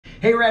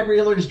Hey Rad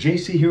Reelers,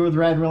 JC here with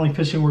Rad Reeling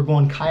Fishing. We're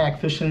going kayak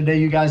fishing today,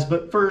 you guys.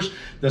 But first,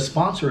 the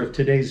sponsor of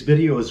today's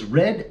video is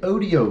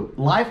Redodo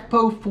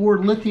LiFePo 4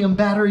 lithium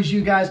batteries,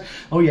 you guys.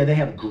 Oh yeah, they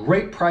have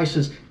great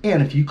prices.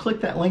 And if you click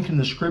that link in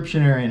the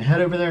description area and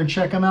head over there and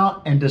check them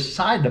out and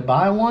decide to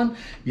buy one,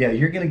 yeah,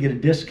 you're gonna get a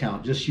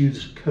discount. Just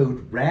use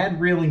code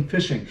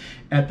radreelingfishing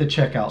at the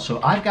checkout.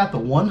 So I've got the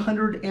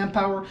 100 amp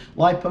hour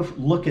LiFePo.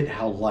 Look at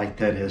how light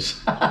that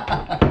is.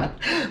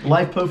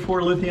 LiFePo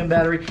 4 lithium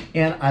battery,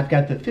 and I've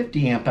got the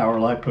 50 amp hour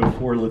LiFePo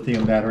 4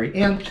 lithium battery,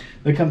 and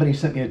the company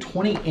sent me a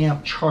 20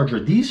 amp charger.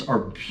 These are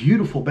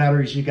beautiful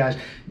batteries, you guys,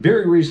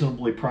 very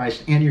reasonably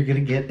priced, and you're going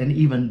to get an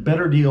even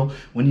better deal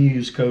when you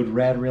use code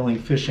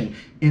radreelingfishing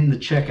in the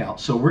checkout.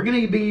 So we're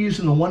going to be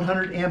using the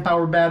 100 amp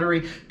hour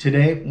battery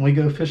today when we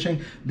go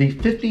fishing. The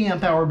 50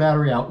 amp hour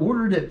battery, I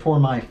ordered it for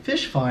my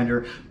fish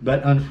finder,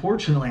 but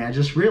unfortunately I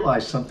just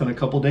realized something a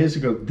couple days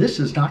ago. This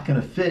is not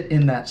going to fit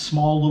in that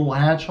small little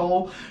hatch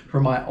hole for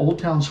my Old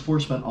Town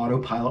Sportsman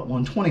Autopilot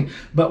 120,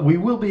 but we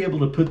will be able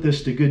to put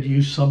this to good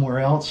use somewhere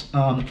else,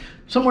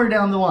 somewhere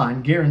down the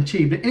line,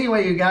 guaranteed. But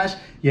anyway, you guys,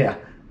 yeah,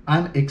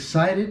 I'm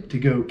excited to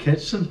go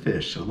catch some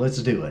fish, so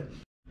let's do it.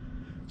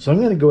 So I'm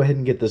going to go ahead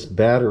and get this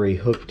battery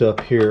hooked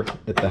up here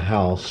at the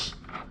house.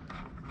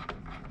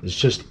 It's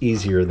just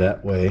easier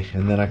that way,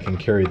 and then I can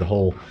carry the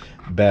whole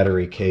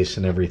battery case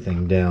and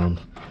everything down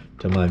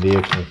to my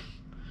vehicle.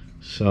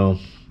 So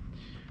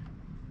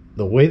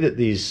the way that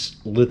these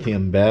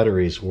lithium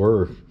batteries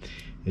work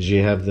is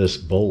you have this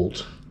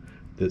bolt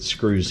that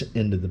screws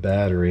into the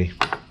battery.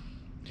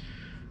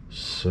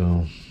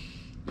 So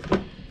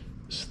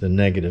it's the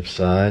negative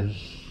side.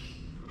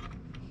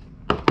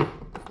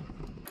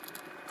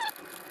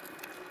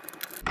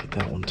 Get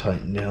that one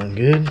tightened down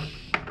good.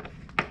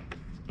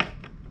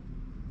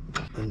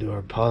 And do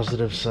our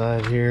positive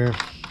side here.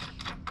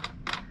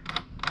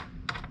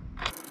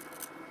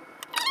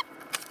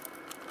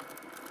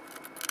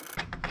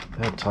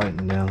 That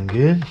tightened down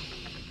good.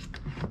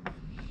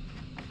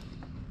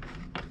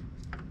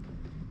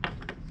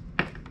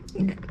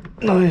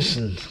 Nice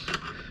and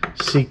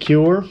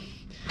secure.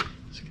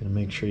 Just gonna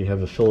make sure you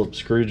have a Phillips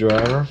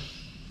screwdriver.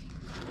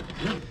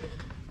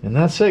 And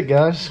that's it,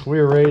 guys. We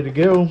are ready to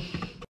go.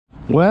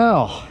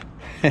 Well,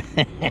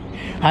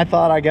 I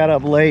thought I got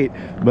up late,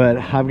 but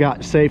I've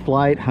got safe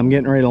light. I'm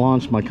getting ready to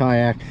launch my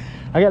kayak.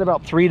 I got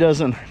about three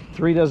dozen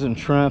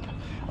shrimp.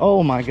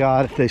 Oh my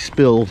God, if they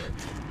spilled.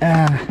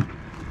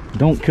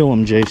 Don't kill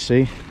them,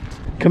 JC.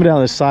 Coming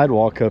down this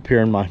sidewalk up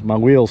here and my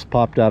wheels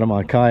popped out of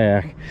my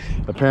kayak.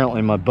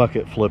 Apparently my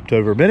bucket flipped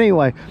over. But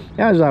anyway,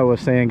 as I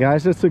was saying,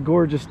 guys, it's a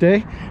gorgeous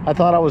day. I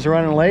thought I was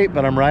running late,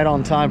 but I'm right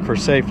on time for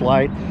safe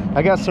light.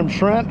 I got some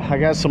shrimp, I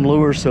got some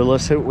lures, so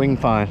let's see what we can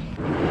find.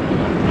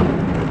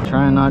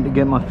 Trying not to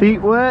get my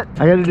feet wet.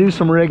 I got to do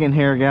some rigging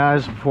here,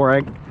 guys, before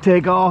I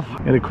take off.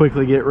 Got to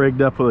quickly get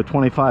rigged up with a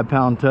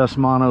 25-pound test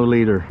mono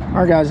leader. All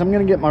right, guys, I'm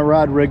gonna get my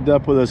rod rigged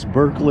up with this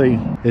Berkeley.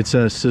 It's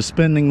a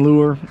suspending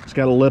lure. It's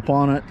got a lip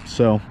on it,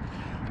 so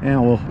yeah,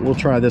 we'll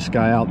try this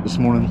guy out this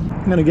morning.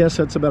 I'm gonna guess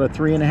that's about a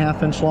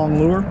 3.5-inch long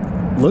lure.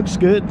 Looks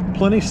good,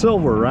 plenty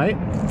silver, right?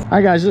 All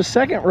right, guys, this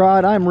second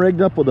rod, I'm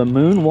rigged up with a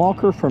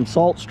Moonwalker from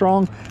Salt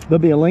Strong. There'll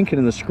be a link in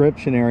the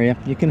description area.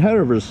 You can head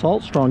over to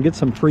Salt Strong, get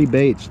some free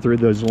baits through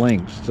those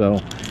links. So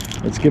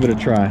let's give it a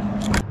try.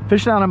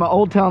 Fishing out of my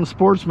Old Town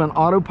Sportsman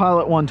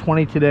Autopilot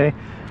 120 today.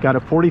 Got a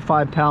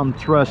 45-pound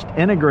thrust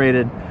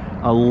integrated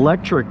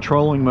electric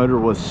trolling motor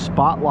with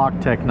spot lock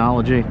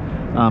technology.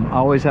 I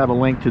always have a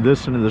link to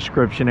this in the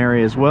description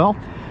area as well.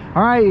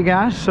 All right, you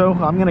guys, so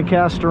I'm gonna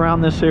cast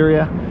around this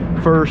area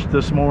first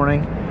this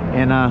morning,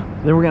 and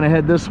then we're gonna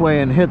head this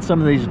way and hit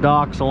some of these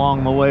docks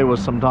along the way with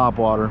some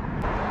topwater.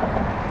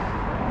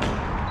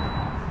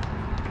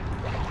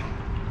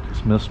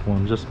 Just missed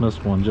one, just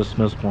missed one, just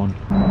missed one.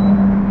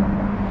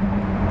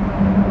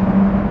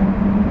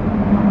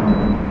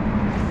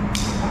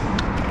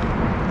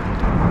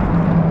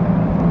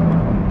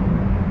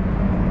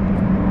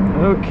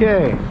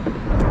 Okay.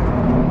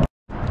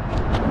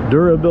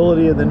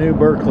 Durability of the new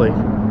Berkeley.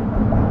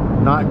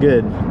 Not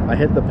good. I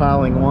hit the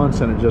piling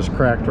once and it just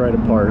cracked right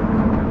apart.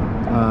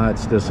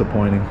 It's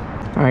disappointing.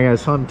 All right,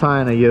 guys, so I'm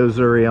tying a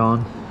Yozuri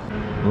on.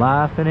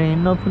 Life, it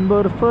ain't nothing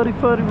but a fuddy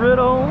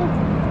riddle.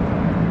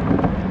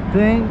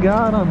 Thank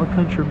God I'm a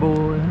country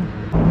boy.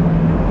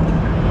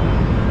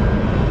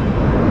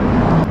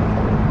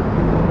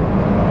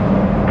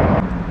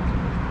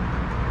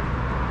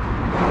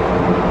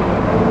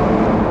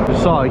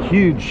 Just saw a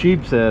huge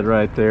sheep's head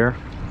right there.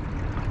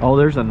 Oh,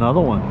 there's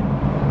another one.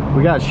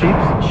 We got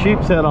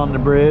sheep's head on the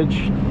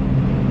bridge.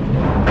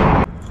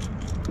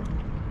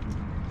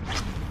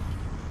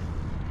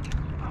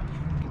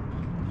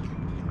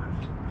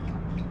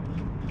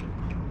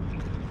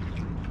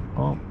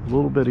 Oh,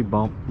 little bitty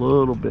bump,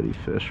 little bitty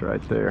fish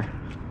right there.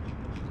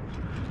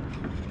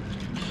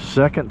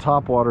 Second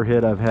topwater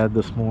hit I've had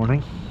this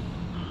morning.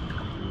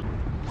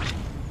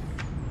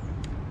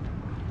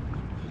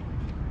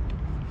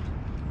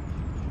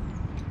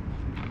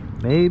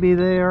 Maybe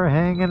they are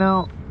hanging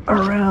out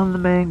around the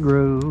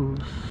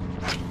mangroves.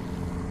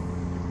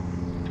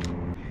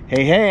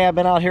 Hey, I've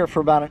been out here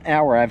for about an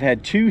hour. I've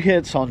had 2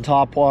 hits on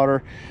top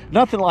water.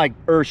 Nothing like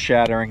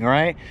earth-shattering,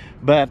 right?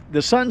 But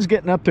the sun's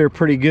getting up there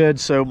pretty good,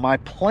 so my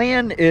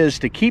plan is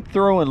to keep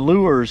throwing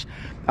lures.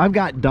 I've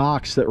got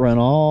docks that run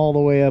all the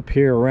way up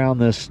here around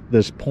this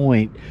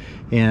point,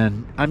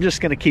 and I'm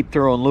just going to keep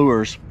throwing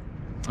lures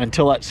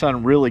until that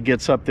sun really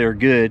gets up there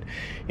good,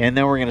 and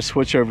then we're going to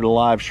switch over to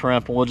live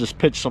shrimp, and we'll just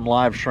pitch some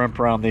live shrimp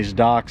around these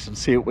docks and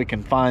see what we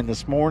can find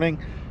this morning.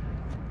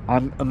 I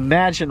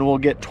imagine we'll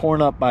get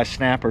torn up by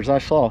snappers. I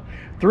saw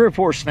 3 or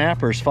 4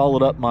 snappers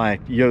followed up my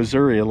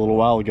Yozuri a little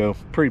while ago.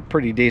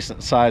 Pretty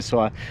decent size.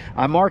 So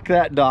I marked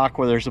that dock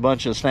where there's a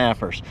bunch of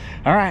snappers.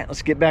 All right,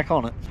 let's get back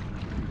on it.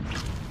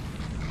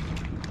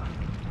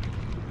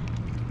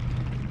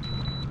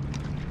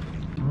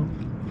 Oh,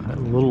 a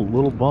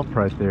little bump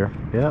right there.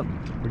 Yep,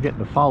 we're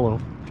getting a follow.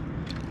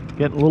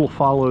 Getting a little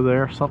follow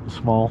there, something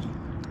small.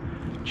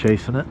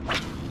 Chasing it.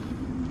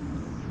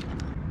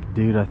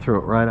 Dude, I threw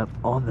it right up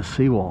on the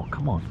seawall.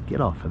 Come on, get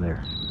off of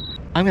there.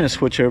 I'm gonna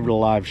switch over to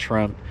live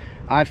shrimp.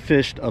 I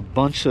fished a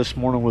bunch this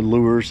morning with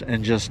lures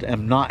and just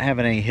am not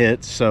having any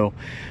hits. So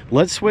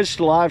let's switch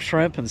to live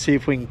shrimp and see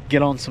if we can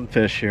get on some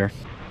fish here.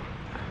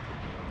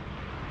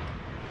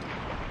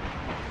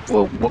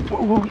 Whoa, whoa,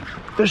 whoa, whoa.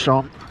 Fish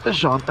on,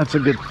 fish on. That's a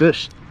good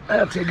fish.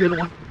 That's a good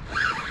one.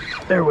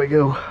 There we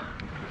go.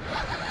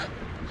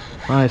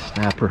 Nice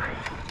snapper.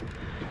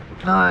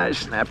 Nice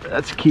snapper.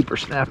 That's a keeper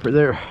snapper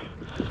there.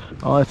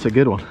 Oh, that's a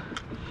good one.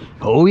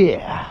 Oh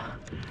yeah,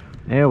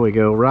 there we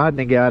go.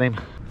 Rodney got him.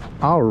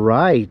 All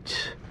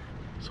right,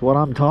 that's what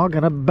I'm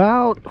talking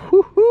about.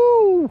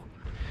 Woohoo!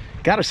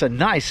 Got us a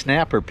nice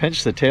snapper.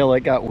 Pinched the tail. That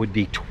got would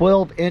be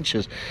 12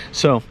 inches.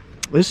 So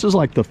this is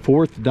like the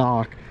 4th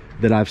dock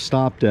that I've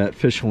stopped at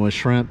fishing with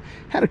shrimp.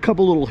 Had a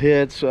couple little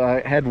hits.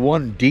 I had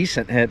 1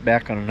 decent hit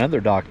back on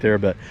another dock there,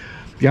 but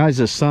guys,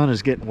 the sun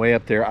is getting way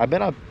up there. I've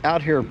been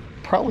out here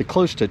probably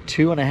close to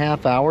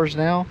 2.5 hours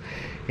now,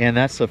 and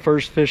that's the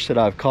first fish that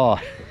I've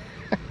caught.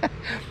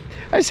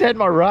 I just had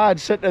my rod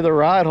sitting in the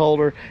rod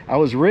holder. I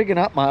was rigging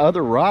up my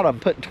other rod. I'm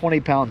putting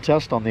 20-pound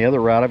test on the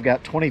other rod. I've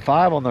got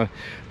 25 on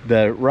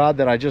the rod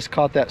that I just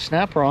caught that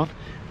snapper on.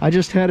 I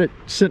just had it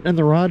sitting in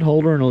the rod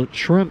holder and a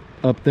shrimp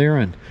up there,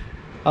 and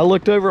I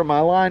looked over at my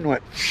line and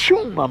went,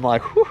 shoom. I'm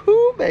like,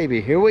 woohoo, baby,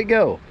 here we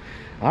go.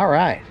 All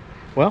right,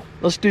 well,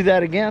 let's do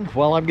that again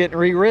while I'm getting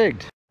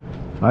re-rigged.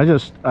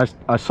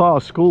 I saw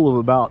a school of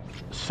about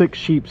 6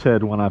 sheep's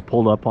head when I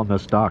pulled up on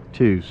this dock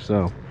too.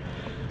 So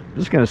I'm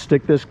just gonna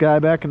stick this guy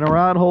back in the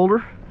rod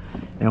holder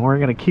and we're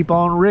gonna keep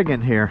on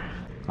rigging here.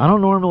 I don't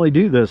normally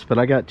do this, but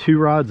I got 2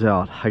 rods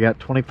out. I got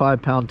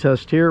 25-pound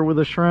test here with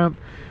a shrimp,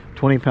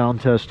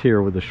 20-pound test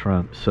here with a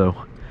shrimp. So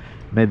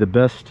may the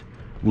best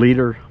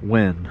leader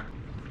win.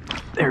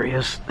 There he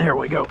is. There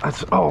we go.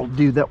 That's, oh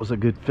dude, that was a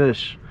good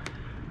fish.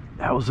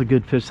 That was a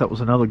good fish. That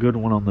was another good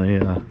one on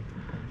the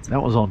that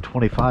was on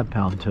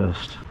 25-pound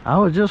test. I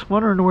was just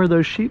wondering where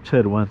those sheep's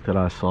head went that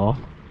I saw.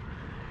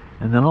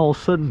 And then all of a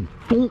sudden,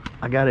 boom,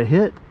 I got a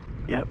hit.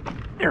 Yep,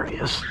 there he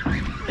is.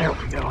 There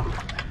we go.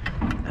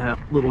 That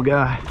little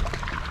guy.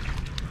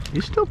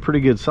 He's still pretty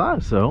good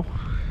size though.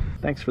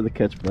 Thanks for the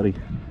catch, buddy.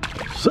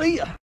 See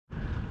ya.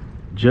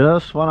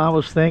 Just when I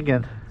was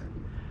thinking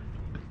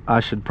I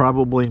should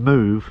probably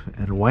move,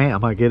 and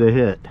wham, I get a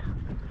hit.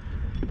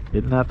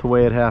 Isn't that the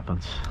way it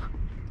happens?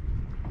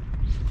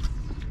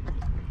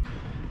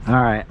 All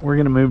right, we're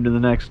gonna move to the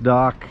next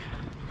dock.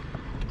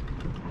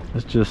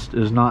 This just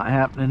is not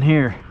happening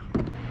here.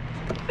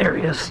 There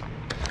he is.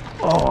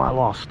 Oh, I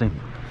lost him.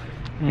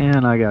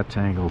 And I got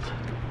tangled.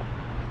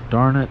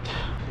 Darn it.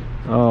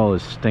 Oh,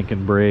 this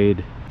stinking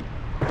braid.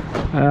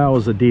 That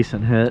was a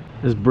decent hit.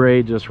 This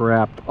braid just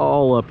wrapped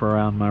all up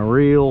around my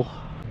reel.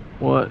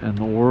 What in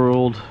the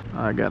world?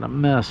 I got a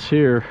mess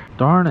here.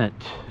 Darn it.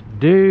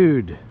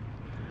 Dude,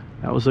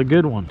 that was a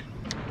good one.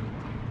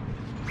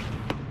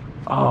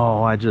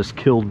 Oh, I just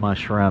killed my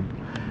shrimp.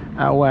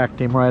 I whacked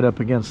him right up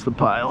against the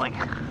piling.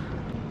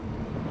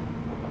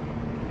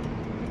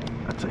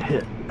 That's a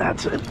hit.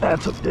 That's it.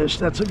 That's a fish.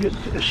 That's a good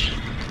fish.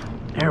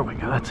 There we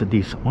go. That's a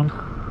decent one.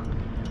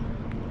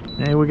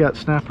 Hey, we got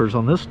snappers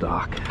on this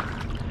dock.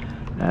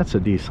 That's a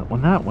decent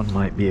one. That one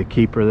might be a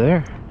keeper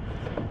there.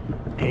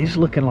 He's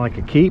looking like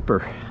a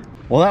keeper.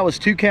 Well, that was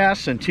 2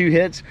 casts and 2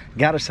 hits.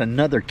 Got us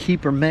another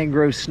keeper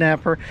mangrove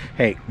snapper.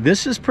 Hey,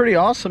 this is pretty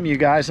awesome, you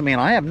guys. I mean,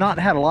 I have not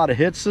had a lot of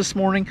hits this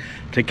morning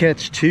to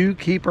catch 2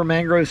 keeper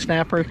mangrove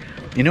snapper.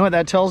 You know what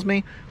that tells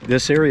me?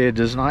 This area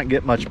does not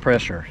get much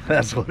pressure.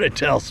 That's what it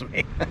tells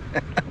me.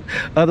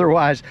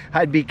 Otherwise,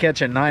 I'd be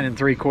catching 9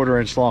 3/4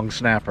 inch long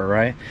snapper,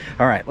 right?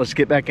 All right, let's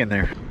get back in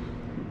there.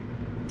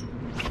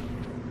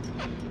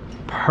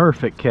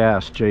 Perfect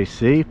cast,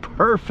 JC.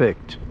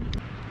 Perfect.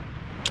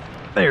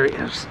 There he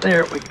is.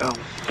 There we go.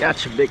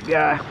 Got you, big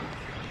guy.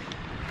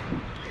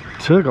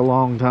 Took a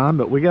long time,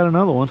 but we got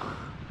another one.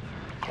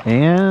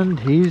 And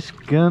he's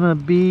gonna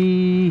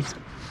be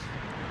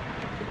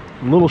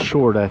a little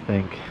short, I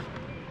think.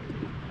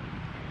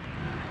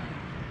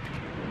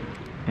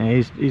 And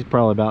he's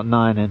probably about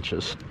 9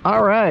 inches.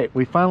 All right,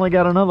 we finally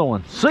got another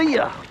one. See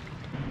ya.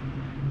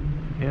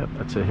 Yeah, Yep,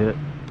 that's a hit.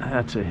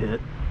 That's a hit.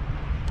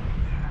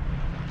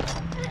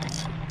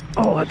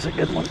 Oh, that's a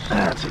good one.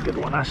 That's a good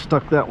one. I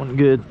stuck that one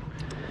good.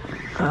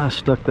 I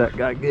stuck that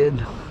guy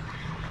good.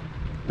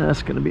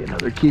 That's going to be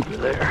another keeper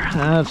there.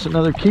 That's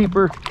another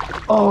keeper.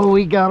 Oh,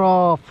 he got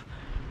off.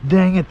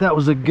 Dang it, that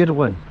was a good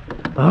one.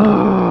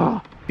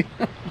 Oh,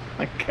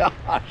 my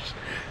gosh.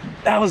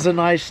 That was a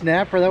nice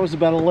snapper. That was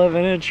about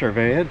 11-incher,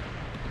 man.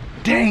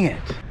 Dang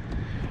it.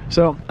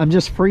 So I'm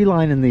just free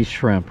lining these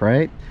shrimp,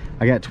 right?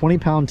 I got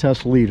 20-pound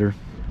test leader.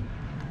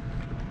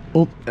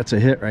 Oh, that's a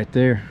hit right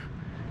there.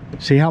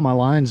 See how my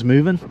line's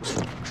moving?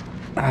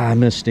 Ah, I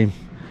missed him.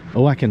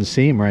 Oh, I can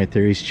see him right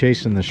there. He's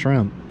chasing the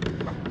shrimp.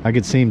 I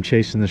could see him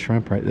chasing the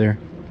shrimp right there.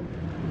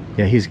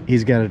 Yeah,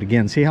 he's got it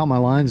again. See how my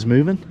line's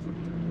moving?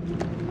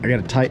 I got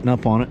to tighten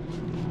up on it.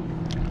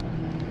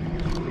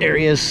 There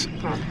he is.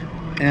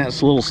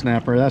 That's a little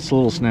snapper. That's a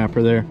little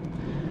snapper there.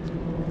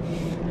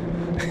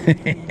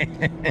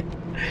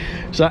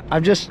 So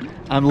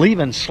I'm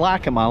leaving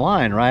slack in my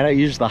line, right? I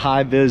use the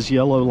high vis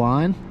yellow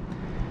line.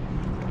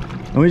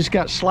 And we just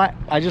got slack.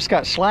 I just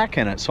got slack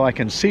in it, so I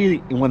can see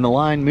when the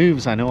line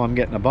moves. I know I'm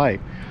getting a bite.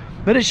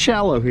 But it's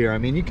shallow here. I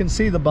mean, you can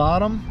see the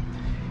bottom.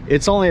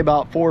 It's only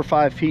about 4 or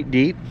 5 feet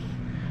deep,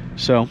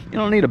 so you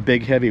don't need a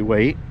big heavy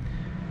weight.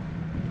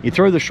 You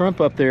throw the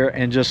shrimp up there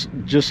and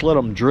just let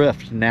them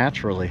drift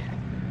naturally.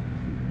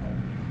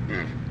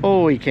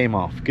 Oh, he came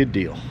off. Good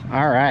deal.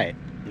 All right,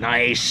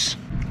 nice.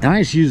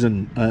 Nice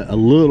using a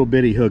little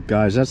bitty hook,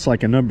 guys. That's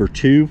like a number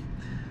 2,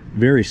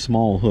 very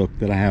small hook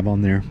that I have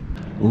on there.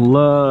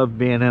 Love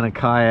being in a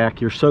kayak.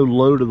 You're so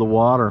low to the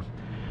water.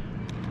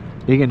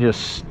 You can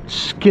just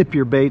skip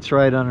your baits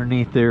right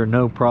underneath there,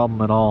 no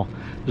problem at all.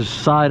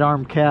 Just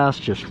sidearm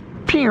cast, just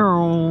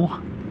pew,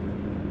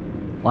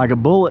 like a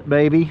bullet,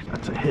 baby.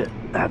 That's a hit.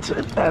 That's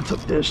a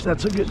fish.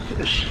 That's a good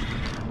fish.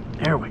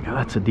 There we go.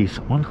 That's a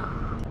decent one.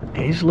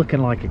 He's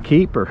looking like a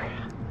keeper.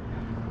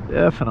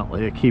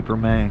 Definitely a keeper,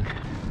 man.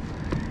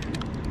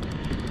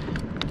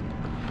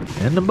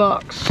 In the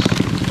box.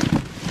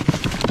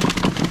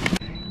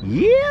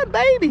 Yeah,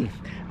 baby.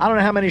 I don't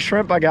know how many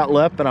shrimp I got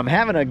left, but I'm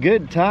having a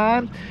good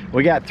time.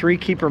 We got 3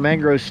 keeper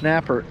mangrove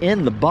snapper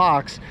in the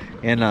box,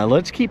 and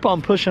let's keep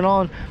on pushing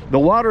on. The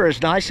water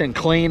is nice and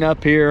clean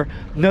up here.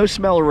 No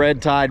smell of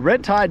red tide.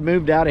 Red tide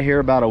moved out of here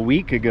about a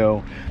week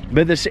ago,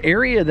 but this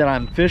area that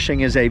I'm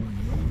fishing is a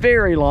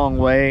very long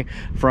way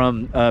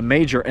from a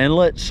major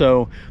inlet.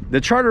 So the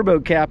charter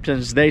boat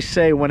captains, they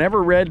say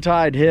whenever red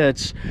tide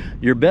hits,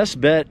 your best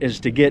bet is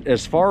to get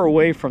as far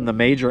away from the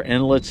major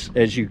inlets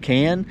as you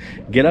can.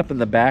 Get up in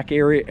the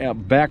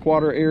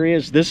backwater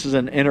areas. This is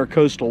an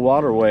intercoastal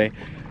waterway,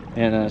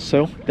 and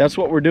so that's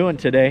what we're doing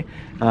today.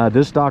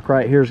 This dock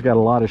right here's got a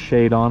lot of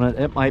shade on it.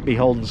 It might be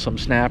holding some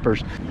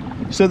snappers.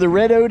 So the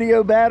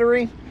Redodo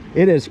battery,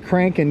 it is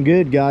cranking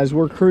good, guys.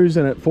 We're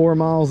cruising at 4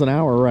 miles an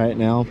hour right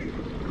now.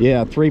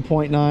 Yeah,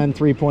 3.9,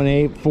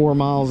 3.8, 4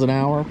 miles an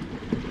hour.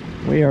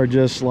 We are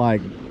just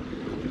like,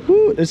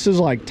 whoo, this is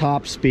like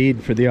top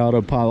speed for the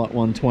Autopilot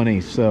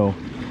 120. So,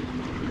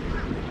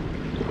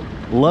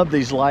 love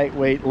these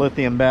lightweight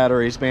lithium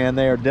batteries, man.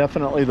 They are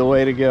definitely the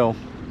way to go.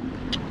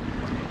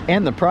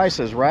 And the price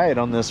is right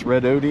on this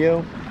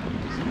Redodo.